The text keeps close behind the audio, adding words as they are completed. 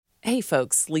Hey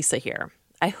folks, Lisa here.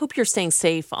 I hope you're staying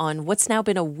safe on what's now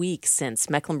been a week since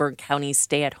Mecklenburg County's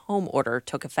stay-at-home order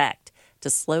took effect to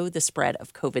slow the spread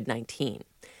of COVID-19.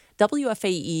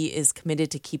 WFAE is committed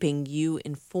to keeping you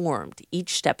informed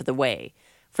each step of the way.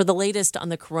 For the latest on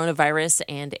the coronavirus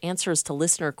and answers to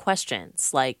listener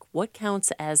questions like what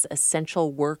counts as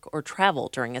essential work or travel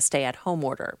during a stay-at-home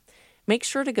order, make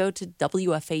sure to go to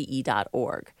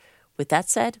WFAE.org. With that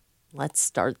said, let's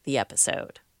start the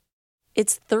episode.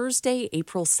 It's Thursday,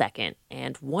 April 2nd,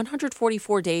 and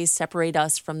 144 days separate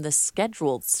us from the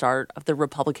scheduled start of the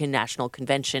Republican National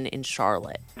Convention in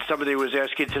Charlotte. Somebody was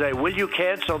asking today, will you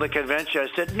cancel the convention?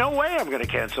 I said, no way I'm going to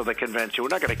cancel the convention. We're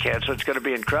not going to cancel. It's going to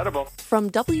be incredible. From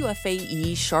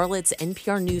WFAE, Charlotte's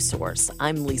NPR news source,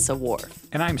 I'm Lisa Wharf.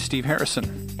 And I'm Steve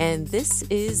Harrison. And this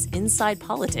is Inside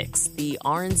Politics, the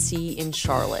RNC in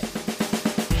Charlotte.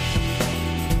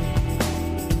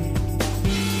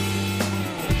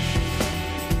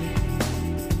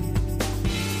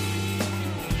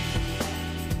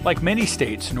 Like many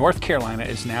states, North Carolina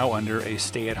is now under a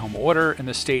stay-at-home order, and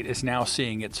the state is now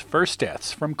seeing its first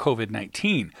deaths from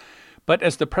COVID-19. But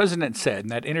as the president said in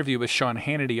that interview with Sean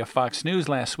Hannity of Fox News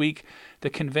last week, the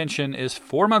convention is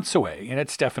 4 months away, and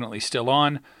it's definitely still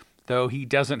on, though he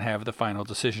doesn't have the final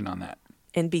decision on that.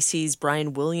 NBC's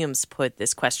Brian Williams put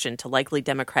this question to likely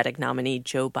Democratic nominee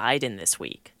Joe Biden this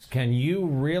week. Can you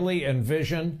really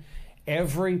envision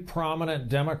every prominent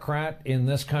Democrat in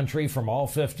this country from all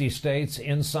 50 states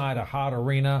inside a hot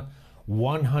arena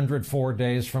 104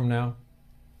 days from now?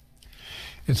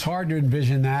 It's hard to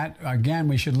envision that. Again,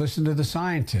 we should listen to the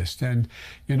scientists. And,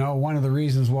 you know, one of the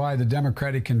reasons why the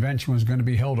Democratic convention was going to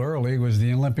be held early was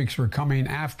the Olympics were coming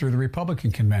after the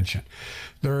Republican convention.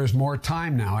 There is more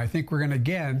time now. I think we're going to,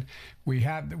 again, we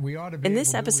ought to be. In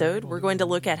this episode, we're going to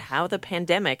look at how the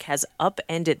pandemic has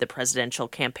upended the presidential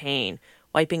campaign,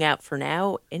 wiping out for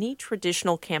now any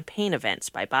traditional campaign events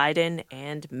by Biden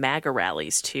and MAGA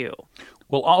rallies, too.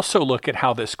 We'll also look at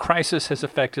how this crisis has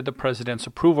affected the president's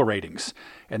approval ratings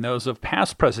and those of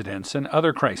past presidents and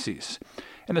other crises,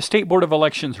 and the State Board of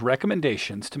Elections'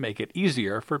 recommendations to make it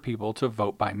easier for people to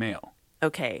vote by mail.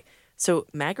 Okay, so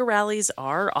MAGA rallies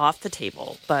are off the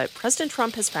table, but President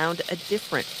Trump has found a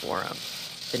different forum,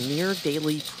 the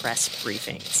near-daily press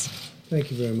briefings. Thank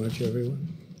you very much,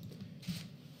 everyone.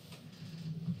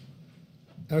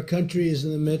 Our country is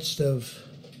in the midst of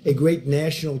a great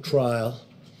national trial,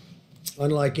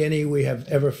 unlike any we have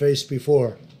ever faced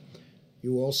before.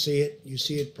 You all see it. You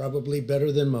see it probably better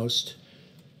than most.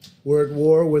 We're at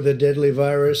war with a deadly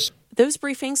virus. Those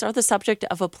briefings are the subject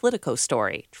of a Politico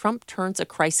story. Trump turns a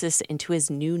crisis into his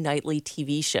new nightly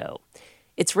TV show.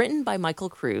 It's written by Michael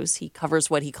Cruz. He covers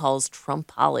what he calls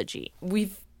Trumpology.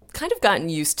 We've kind of gotten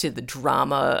used to the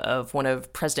drama of one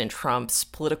of President Trump's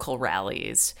political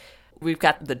rallies. We've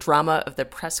got the drama of the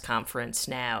press conference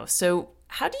now. So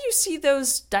how do you see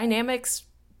those dynamics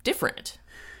different?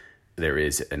 There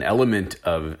is an element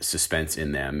of suspense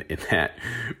in them in that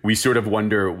we sort of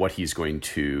wonder what he's going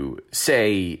to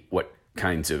say, what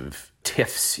kinds of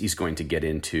tiffs he's going to get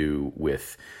into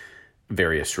with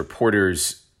various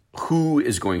reporters, who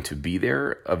is going to be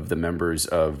there of the members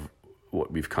of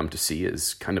what we've come to see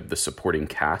as kind of the supporting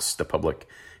cast, the public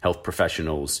health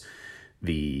professionals,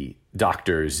 the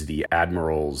doctors, the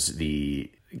admirals,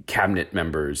 the cabinet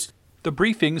members. The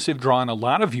briefings have drawn a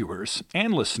lot of viewers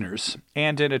and listeners,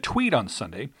 and in a tweet on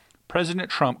Sunday, President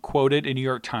Trump quoted a New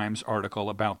York Times article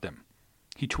about them.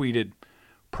 He tweeted,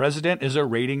 "President is a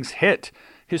ratings hit.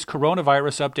 His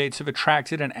coronavirus updates have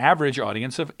attracted an average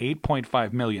audience of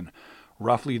 8.5 million,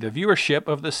 roughly the viewership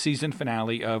of the season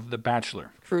finale of The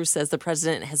Bachelor." Cruz says the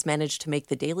president has managed to make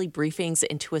the daily briefings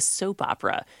into a soap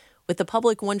opera, with the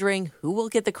public wondering who will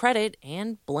get the credit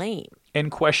and blame. And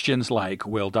questions like,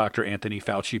 will Dr. Anthony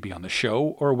Fauci be on the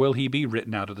show, or will he be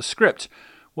written out of the script?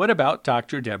 What about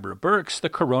Dr. Deborah Birx, the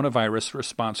coronavirus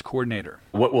response coordinator?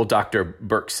 What will Dr.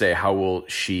 Birx say? How will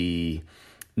she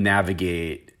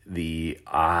navigate the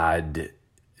odd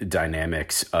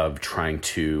dynamics of trying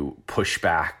to push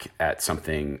back at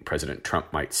something President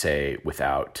Trump might say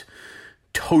without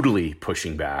totally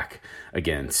pushing back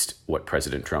against what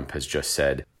President Trump has just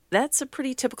said? That's a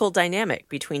pretty typical dynamic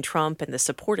between Trump and the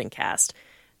supporting cast.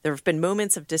 There have been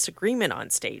moments of disagreement on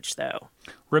stage, though.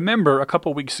 Remember a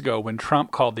couple weeks ago when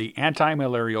Trump called the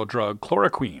anti-malarial drug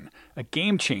chloroquine a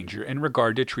game changer in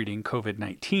regard to treating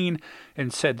COVID-19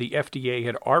 and said the FDA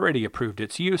had already approved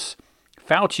its use.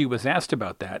 Fauci was asked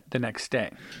about that the next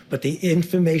day. But the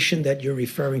information that you're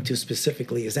referring to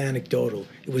specifically is anecdotal.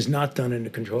 It was not done in a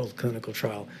controlled clinical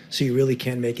trial, so you really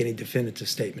can't make any definitive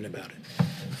statement about it.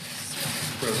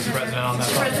 President on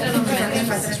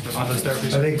that on those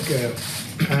therapies? I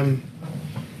think,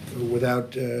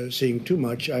 without seeing too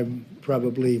much, I'm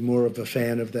probably more of a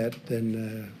fan of that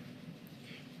than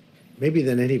maybe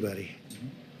than anybody.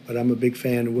 But I'm a big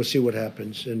fan, and we'll see what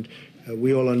happens. And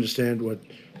we all understand what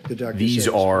the doctor These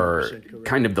says are 100% correct.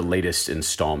 kind of the latest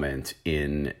installment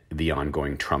in the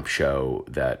ongoing Trump show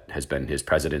that has been his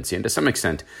presidency and to some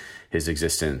extent his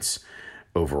existence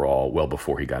overall, well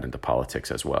before he got into politics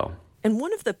as well. And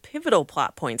one of the pivotal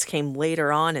plot points came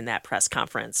later on in that press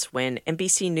conference when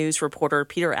NBC News reporter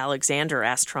Peter Alexander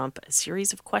asked Trump a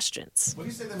series of questions. What do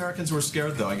you say the Americans were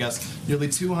scared, though? I guess nearly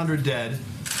 200 dead,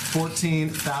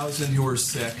 14,000 who are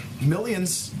sick,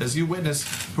 millions, as you witnessed,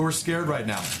 who are scared right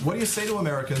now. What do you say to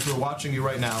Americans who are watching you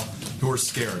right now who are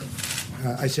scared?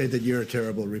 I say that you're a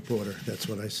terrible reporter. That's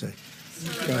what I say.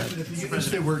 Go ahead. I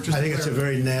think it's a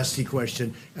very nasty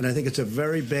question, and I think it's a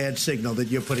very bad signal that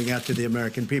you're putting out to the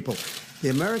American people. The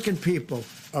American people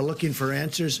are looking for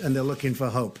answers, and they're looking for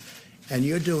hope. And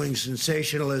you're doing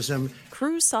sensationalism.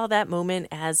 Cruz saw that moment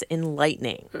as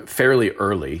enlightening. Fairly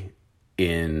early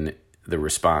in the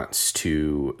response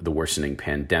to the worsening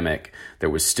pandemic,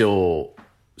 there was still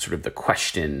sort of the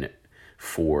question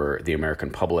for the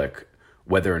American public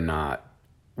whether or not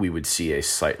we would see a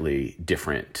slightly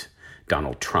different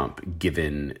Donald Trump,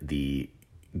 given the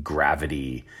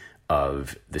gravity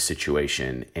of the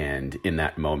situation. And in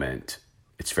that moment,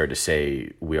 it's fair to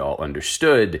say we all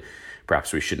understood,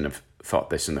 perhaps we shouldn't have thought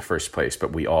this in the first place,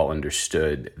 but we all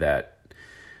understood that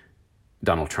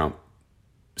Donald Trump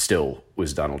still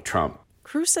was Donald Trump.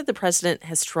 Cruz said the president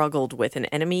has struggled with an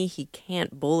enemy he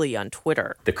can't bully on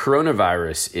Twitter. The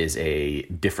coronavirus is a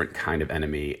different kind of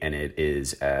enemy, and it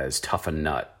is as tough a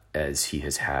nut as he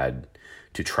has had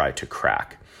to try to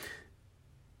crack.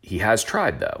 He has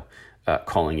tried, though,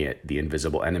 calling it the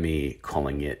invisible enemy,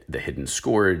 calling it the hidden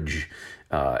scourge,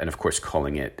 and of course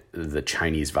calling it the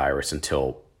Chinese virus,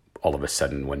 until all of a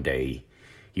sudden one day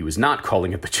he was not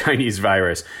calling it the Chinese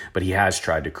virus, but he has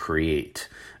tried to create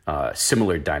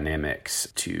similar dynamics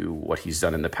to what he's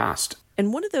done in the past.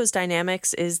 And one of those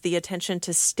dynamics is the attention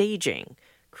to staging.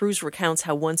 Cruz recounts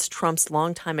how once Trump's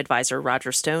longtime advisor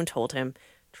Roger Stone told him,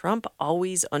 Trump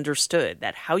always understood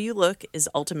that how you look is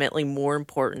ultimately more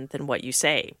important than what you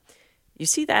say. You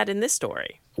see that in this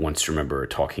story. I once remember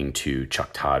talking to Chuck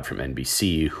Todd from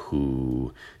NBC,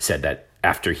 who said that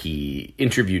after he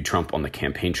interviewed Trump on the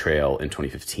campaign trail in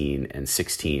 2015 and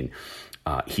 16,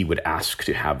 he would ask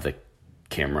to have the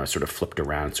camera sort of flipped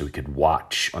around so he could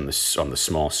watch on the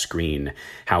small screen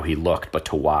how he looked, but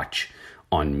to watch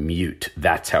on mute.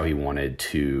 That's how he wanted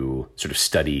to sort of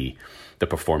study the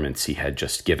performance he had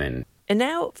just given. And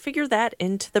now figure that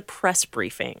into the press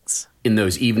briefings. In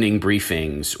those evening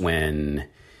briefings when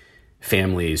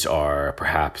families are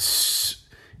perhaps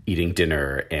eating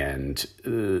dinner and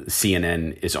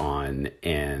CNN is on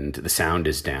and the sound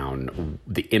is down,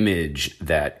 the image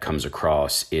that comes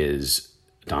across is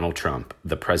Donald Trump,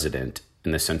 the president,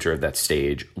 in the center of that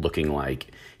stage, looking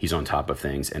like he's on top of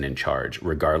things and in charge,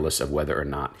 regardless of whether or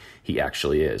not he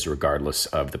actually is, regardless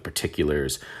of the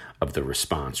particulars of the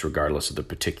response, regardless of the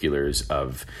particulars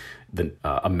of the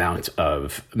amount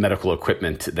of medical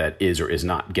equipment that is or is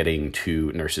not getting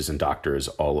to nurses and doctors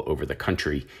all over the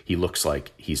country. He looks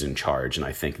like he's in charge. And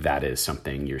I think that is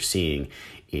something you're seeing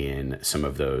in some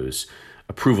of those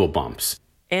approval bumps.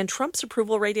 And Trump's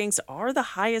approval ratings are the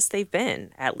highest they've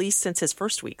been, at least since his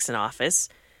first weeks in office.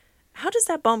 How does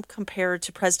that bump compare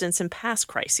to presidents in past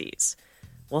crises?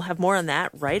 We'll have more on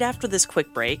that right after this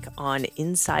quick break on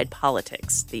Inside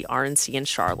Politics, the RNC in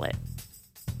Charlotte.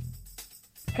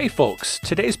 Hey folks,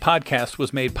 today's podcast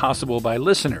was made possible by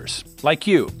listeners like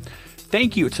you.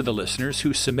 Thank you to the listeners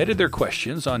who submitted their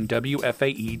questions on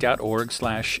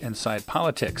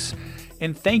WFAE.org/InsidePolitics.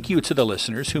 And thank you to the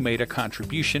listeners who made a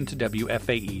contribution to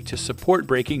WFAE to support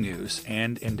breaking news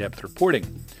and in-depth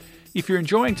reporting. If you're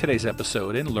enjoying today's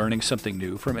episode and learning something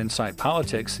new from Inside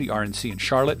Politics, the RNC in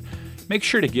Charlotte, make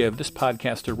sure to give this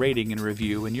podcast a rating and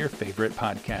review in your favorite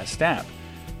podcast app.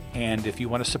 And if you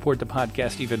want to support the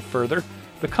podcast even further,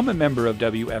 become a member of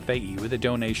WFAE with a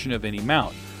donation of any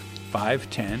amount. $5,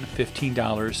 $10,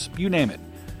 $15, you name it.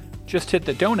 Just hit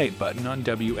the donate button on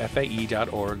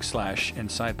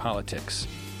WFAE.org/InsidePolitics.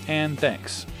 And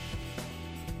thanks.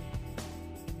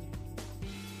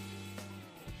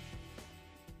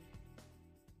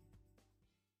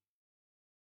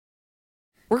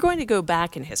 We're going to go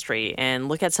back in history and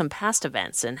look at some past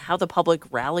events and how the public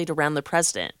rallied around the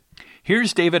president.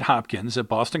 Here's David Hopkins, a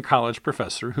Boston College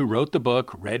professor who wrote the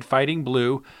book Red Fighting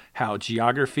Blue, How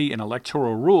Geography and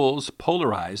Electoral Rules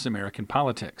Polarize American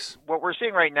Politics. What we're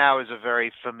seeing right now is a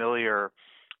very familiar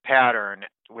pattern,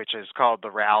 which is called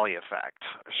the rally effect,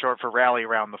 short for rally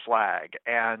around the flag.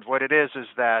 And what it is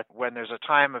that when there's a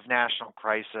time of national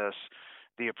crisis,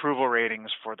 the approval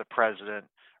ratings for the president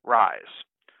rise.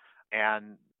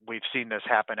 And we've seen this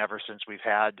happen ever since we've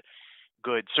had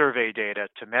good survey data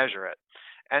to measure it.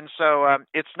 And so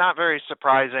it's not very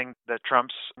surprising that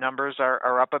Trump's numbers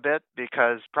are up a bit,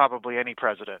 because probably any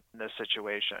president in this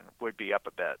situation would be up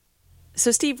a bit.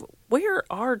 So, Steve, where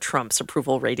are Trump's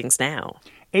approval ratings now?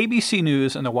 ABC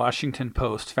News and the Washington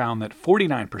Post found that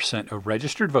 49% of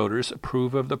registered voters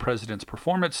approve of the president's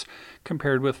performance,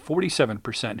 compared with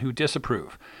 47% who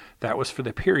disapprove. That was for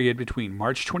the period between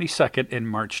March 22nd and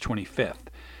March 25th.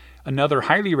 Another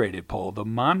highly rated poll, the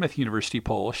Monmouth University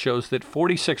poll, shows that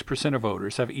 46% of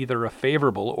voters have either a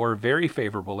favorable or very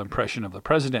favorable impression of the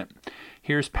president.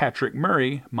 Here's Patrick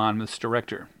Murray, Monmouth's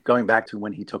director. Going back to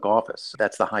when he took office,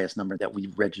 that's the highest number that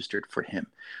we've registered for him.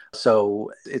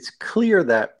 So it's clear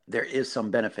that there is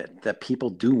some benefit, that people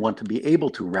do want to be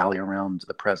able to rally around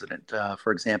the president.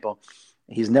 For example,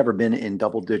 he's never been in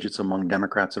double digits among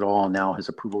Democrats at all. Now his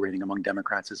approval rating among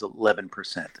Democrats is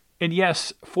 11%. And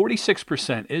yes,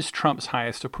 46% is Trump's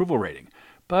highest approval rating,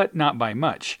 but not by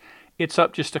much. It's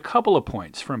up just a couple of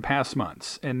points from past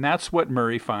months, and that's what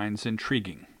Murray finds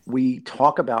intriguing. We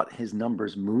talk about his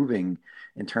numbers moving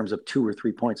in terms of 2 or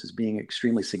 3 points as being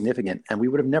extremely significant, and we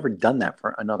would have never done that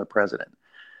for another president.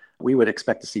 We would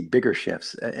expect to see bigger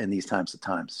shifts in these times of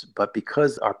times. But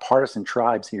because our partisan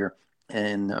tribes here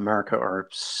in America are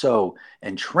so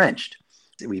entrenched,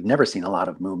 we've never seen a lot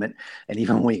of movement. And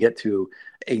even when we get to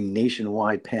a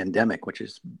nationwide pandemic, which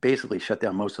has basically shut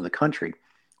down most of the country,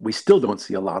 we still don't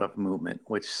see a lot of movement,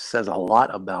 which says a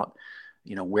lot about,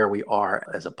 where we are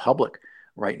as a public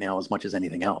right now as much as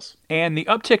anything else. And the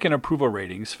uptick in approval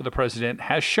ratings for the president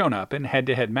has shown up in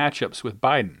head-to-head matchups with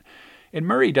Biden. And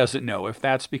Murray doesn't know if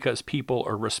that's because people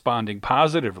are responding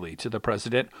positively to the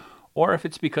president or if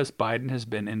it's because Biden has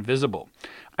been invisible.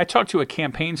 I talked to a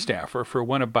campaign staffer for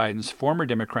one of Biden's former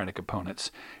Democratic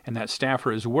opponents, and that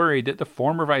staffer is worried that the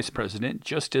former vice president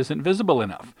just isn't visible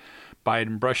enough.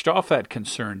 Biden brushed off that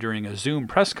concern during a Zoom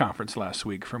press conference last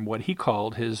week from what he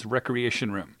called his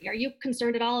recreation room. Are you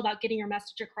concerned at all about getting your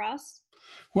message across?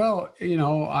 Well,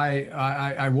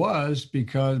 I was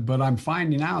but I'm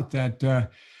finding out that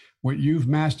what you've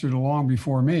mastered along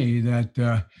before me, that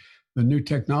the new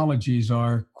technologies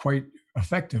are quite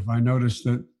effective. I noticed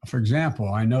that, for example,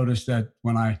 that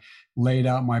when I laid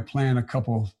out my plan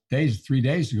 3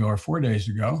 days ago or 4 days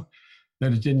ago,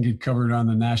 that it didn't get covered on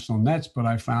the national nets, but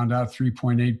I found out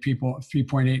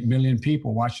 3.8 million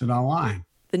people watched it online.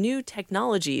 The new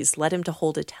technologies led him to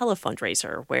hold a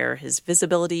telefundraiser where his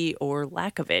visibility or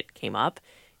lack of it came up.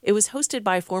 It was hosted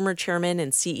by former chairman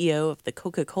and CEO of the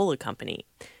Coca-Cola Company.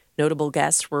 Notable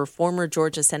guests were former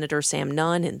Georgia Senator Sam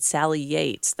Nunn and Sally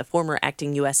Yates, the former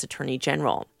acting U.S. Attorney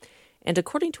General. And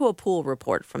according to a pool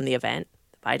report from the event,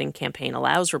 the Biden campaign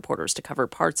allows reporters to cover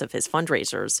parts of his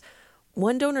fundraisers.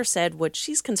 One donor said what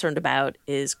she's concerned about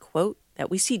is, quote, that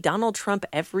we see Donald Trump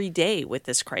every day with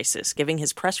this crisis, giving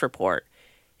his press report.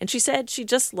 And she said she'd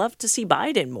just love to see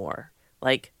Biden more.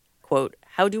 Like, quote,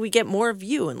 how do we get more of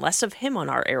you and less of him on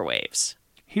our airwaves?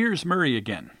 Here's Murray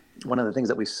again. One of the things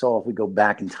that we saw, if we go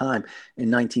back in time, in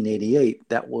 1988,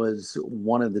 that was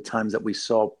one of the times that we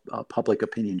saw public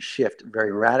opinion shift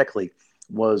very radically,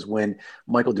 was when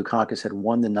Michael Dukakis had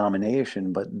won the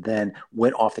nomination, but then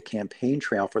went off the campaign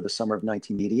trail for the summer of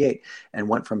 1988 and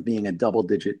went from being a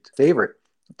double-digit favorite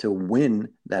to win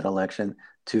that election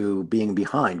to being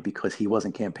behind because he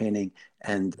wasn't campaigning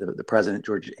and the president,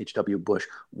 George H.W. Bush,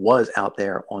 was out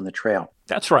there on the trail.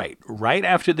 That's right. Right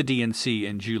after the DNC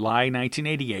in July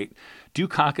 1988,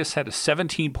 Dukakis had a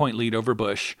 17-point lead over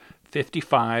Bush,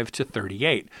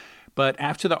 55-38. But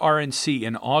after the RNC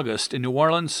in August in New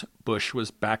Orleans, Bush was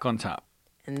back on top.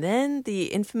 And then the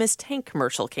infamous tank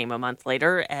commercial came a month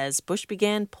later as Bush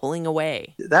began pulling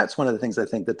away. That's one of the things I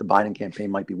think that the Biden campaign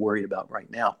might be worried about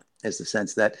right now, is the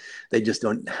sense that they just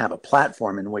don't have a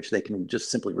platform in which they can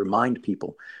just simply remind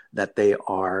people that they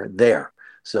are there.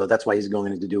 So that's why he's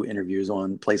going to do interviews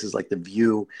on places like The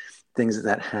View, things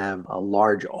that have a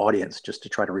large audience, just to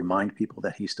try to remind people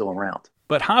that he's still around.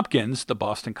 But Hopkins, the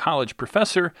Boston College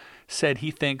professor, said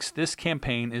he thinks this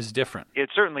campaign is different.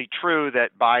 It's certainly true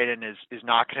that Biden is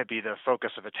not going to be the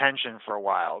focus of attention for a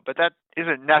while, but that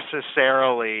isn't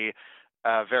necessarily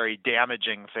a very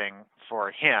damaging thing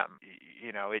for him.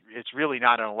 It's really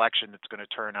not an election that's going to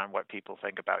turn on what people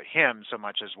think about him so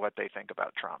much as what they think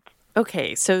about Trump.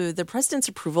 Okay, so the president's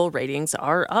approval ratings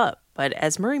are up. But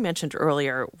as Murray mentioned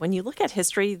earlier, when you look at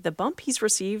history, the bump he's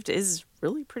received is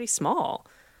really pretty small.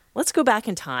 Let's go back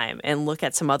in time and look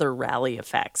at some other rally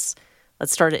effects.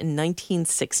 Let's start in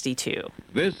 1962.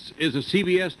 This is a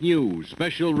CBS News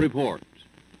special report.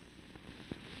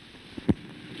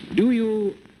 Do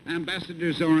you,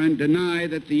 Ambassador Zorin, deny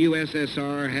that the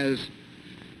USSR has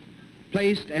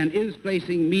placed and is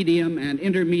placing medium and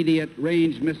intermediate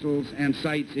range missiles and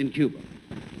sights in Cuba?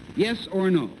 Yes or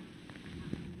no?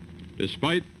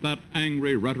 Despite that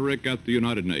angry rhetoric at the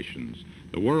United Nations,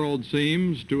 the world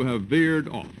seems to have veered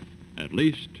off, at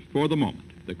least for the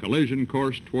moment, the collision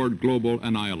course toward global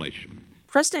annihilation.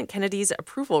 President Kennedy's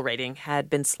approval rating had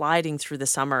been sliding through the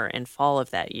summer and fall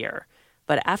of that year.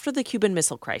 But after the Cuban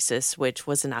Missile Crisis, which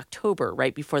was in October,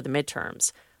 right before the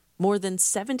midterms, more than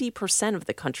 70% of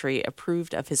the country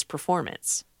approved of his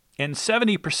performance. And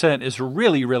 70% is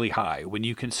really, really high when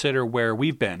you consider where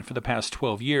we've been for the past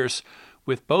 12 years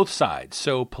with both sides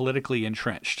so politically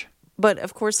entrenched. But,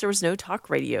 of course, there was no talk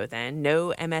radio then,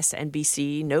 no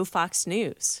MSNBC, no Fox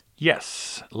News.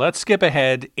 Yes, let's skip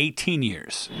ahead 18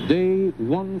 years. Day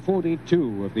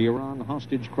 142 of the Iran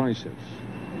hostage crisis.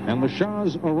 And the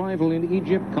Shah's arrival in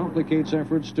Egypt complicates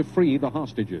efforts to free the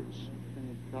hostages.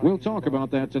 We'll talk about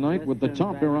that tonight with the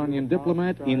top Iranian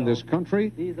diplomat in this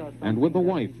country and with the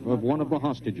wife of one of the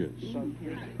hostages.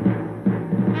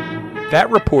 That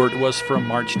report was from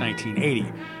March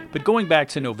 1980. But going back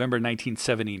to November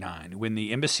 1979, when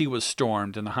the embassy was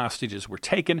stormed and the hostages were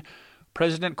taken,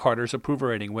 President Carter's approval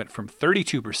rating went from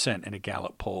 32% in a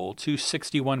Gallup poll to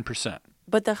 61%.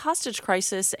 But the hostage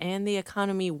crisis and the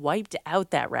economy wiped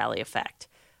out that rally effect.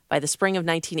 By the spring of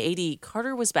 1980,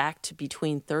 Carter was back to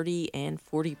between 30 and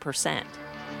 40%.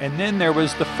 And then there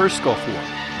was the first Gulf War.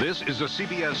 This is a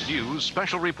CBS News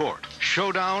special report.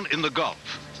 Showdown in the Gulf.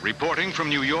 Reporting from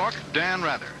New York, Dan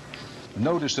Rather.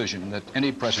 No decision that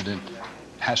any president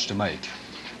has to make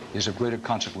is of greater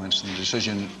consequence than the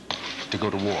decision to go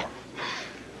to war.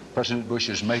 President Bush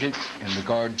has made it in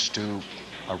regards to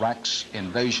Iraq's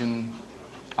invasion,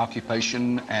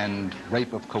 occupation, and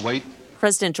rape of Kuwait.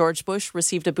 President George Bush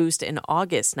received a boost in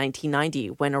August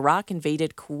 1990 when Iraq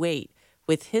invaded Kuwait,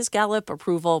 with his Gallup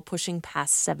approval pushing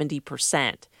past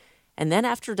 70%. And then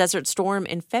after Desert Storm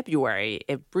in February,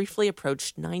 it briefly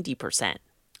approached 90%.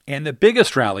 And the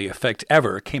biggest rally effect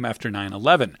ever came after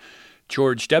 9/11.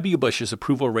 George W. Bush's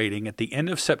approval rating at the end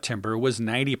of September was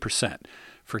 90%.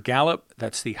 For Gallup,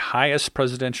 that's the highest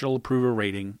presidential approval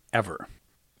rating ever.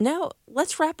 Now,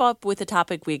 let's wrap up with a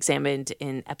topic we examined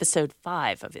in Episode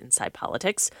 5 of Inside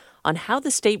Politics on how the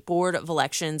State Board of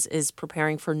Elections is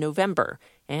preparing for November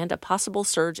and a possible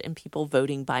surge in people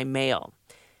voting by mail.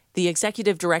 The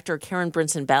executive director, Karen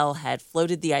Brinson-Bell, had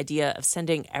floated the idea of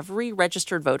sending every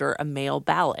registered voter a mail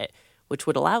ballot, which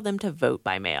would allow them to vote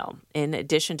by mail, in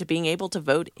addition to being able to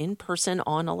vote in person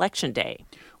on Election Day.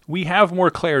 We have more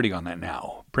clarity on that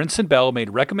now. Brinson-Bell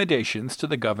made recommendations to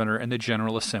the governor and the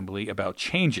General Assembly about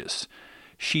changes.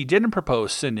 She didn't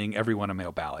propose sending everyone a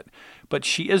mail ballot, but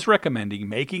she is recommending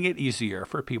making it easier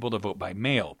for people to vote by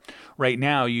mail. Right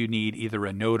now, you need either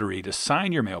a notary to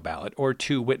sign your mail ballot or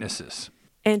 2 witnesses.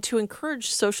 And to encourage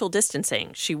social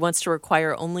distancing, she wants to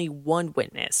require only 1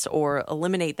 witness or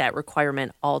eliminate that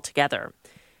requirement altogether.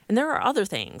 And there are other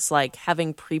things like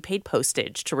having prepaid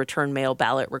postage to return mail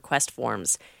ballot request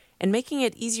forms and making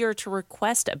it easier to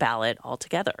request a ballot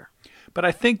altogether. But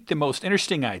I think the most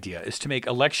interesting idea is to make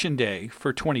Election Day,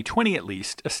 for 2020 at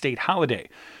least, a state holiday.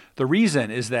 The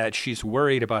reason is that she's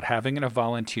worried about having enough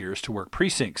volunteers to work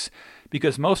precincts,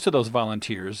 because most of those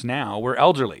volunteers now were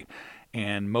elderly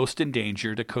and most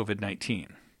endangered to COVID-19.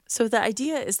 So the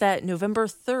idea is that November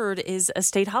 3rd is a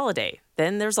state holiday.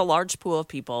 Then there's a large pool of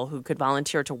people who could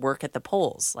volunteer to work at the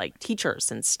polls, like teachers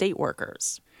and state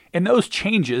workers. And those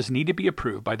changes need to be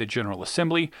approved by the General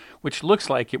Assembly, which looks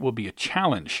like it will be a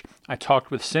challenge. I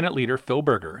talked with Senate Leader Phil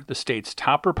Berger, the state's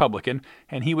top Republican,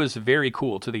 and he was very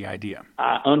cool to the idea.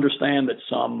 I understand that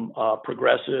some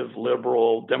progressive,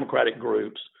 liberal, Democratic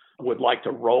groups would like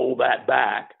to roll that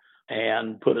back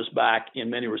and put us back in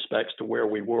many respects to where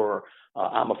we were.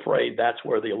 I'm afraid that's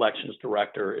where the elections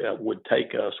director would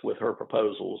take us with her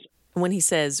proposals. When he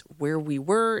says where we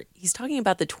were, he's talking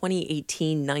about the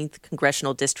 2018 9th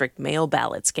Congressional District mail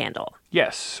ballot scandal.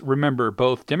 Yes, remember,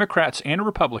 both Democrats and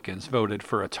Republicans voted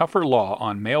for a tougher law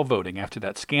on mail voting after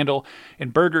that scandal,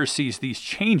 and Berger sees these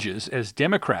changes as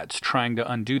Democrats trying to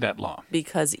undo that law.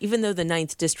 Because even though the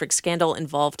 9th District scandal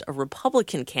involved a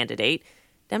Republican candidate,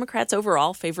 Democrats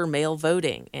overall favor mail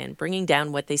voting and bringing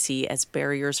down what they see as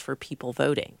barriers for people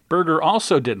voting. Berger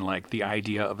also didn't like the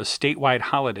idea of a statewide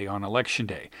holiday on Election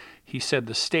Day. He said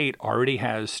the state already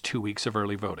has 2 weeks of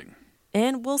early voting.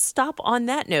 And we'll stop on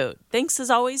that note. Thanks as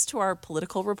always to our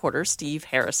political reporter, Steve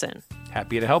Harrison.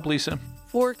 Happy to help, Lisa.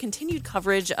 For continued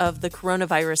coverage of the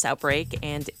coronavirus outbreak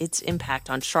and its impact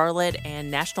on Charlotte and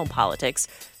national politics,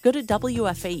 go to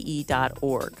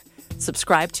WFAE.org.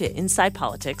 Subscribe to Inside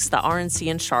Politics, the RNC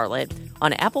in Charlotte,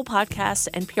 on Apple Podcasts,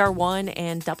 NPR One,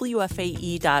 and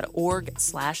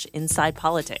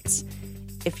WFAE.org/InsidePolitics.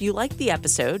 If you like the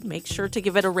episode, make sure to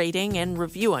give it a rating and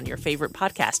review on your favorite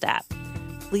podcast app.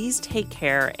 Please take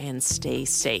care and stay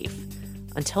safe.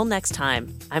 Until next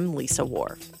time, I'm Lisa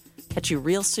Wharf. Catch you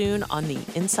real soon on the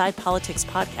Inside Politics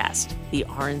podcast, the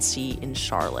RNC in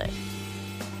Charlotte.